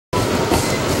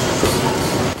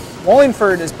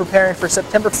Wallingford is preparing for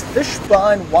September's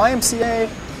Fishbein YMCA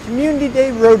Community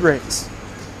Day Road Race.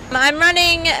 I'm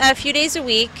running a few days a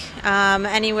week,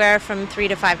 anywhere from 3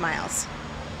 to 5 miles.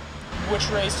 Which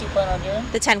race do you plan on doing?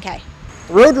 The 10K.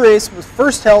 The road race was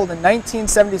first held in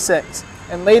 1976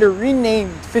 and later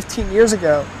renamed 15 years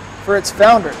ago for its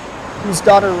founder, whose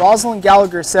daughter Rosalind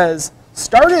Gallagher says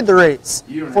started the race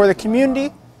for the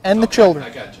community and the children.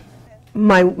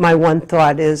 My one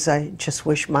thought is I just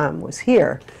wish Mom was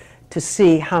here to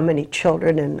see how many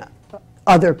children and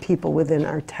other people within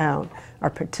our town are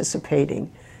participating.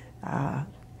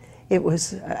 It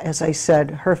was, as I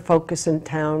said, her focus in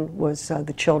town was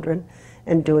the children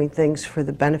and doing things for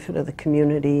the benefit of the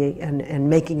community and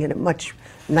making it a much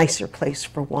nicer place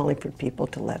for Wallingford people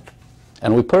to live.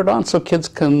 And we put it on so kids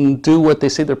can do what they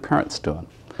see their parents doing.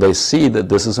 They see that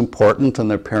this is important and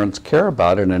their parents care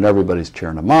about it and everybody's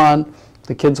cheering them on.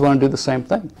 The kids want to do the same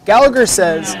thing. Gallagher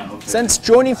says since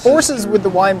joining forces with the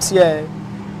YMCA,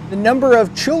 the number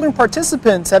of children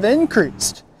participants have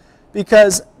increased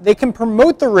because they can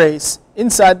promote the race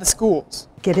inside the schools.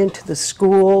 Get into the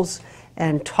schools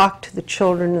and talk to the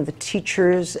children and the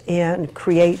teachers and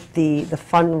create the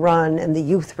fun run and the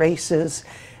youth races.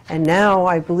 And now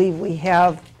I believe we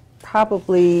have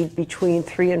probably between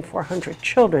 300 and 400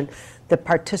 children that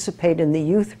participate in the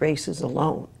youth races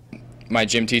alone. My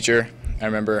gym teacher, I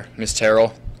remember Miss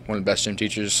Terrell, one of the best gym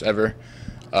teachers ever,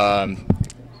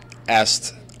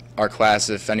 asked our class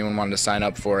if anyone wanted to sign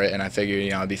up for it, and I figured,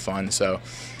 it'd be fun, so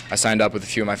I signed up with a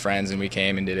few of my friends and we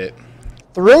came and did it.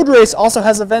 The road race also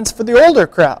has events for the older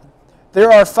crowd.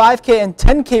 There are 5K and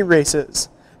 10K races.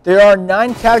 There are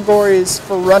 9 categories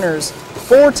for runners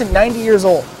 4 to 90 years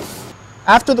old.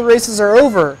 After the races are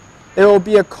over, there will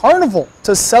be a carnival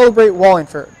to celebrate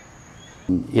Wallingford.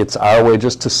 It's our way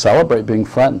just to celebrate being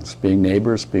friends, being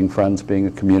neighbors, being friends, being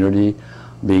a community,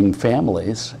 being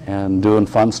families, and doing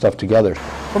fun stuff together.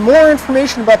 For more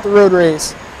information about the road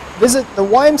race, visit the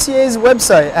YMCA's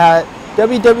website at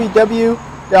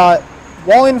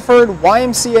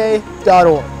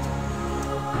www.wallingfordymca.org.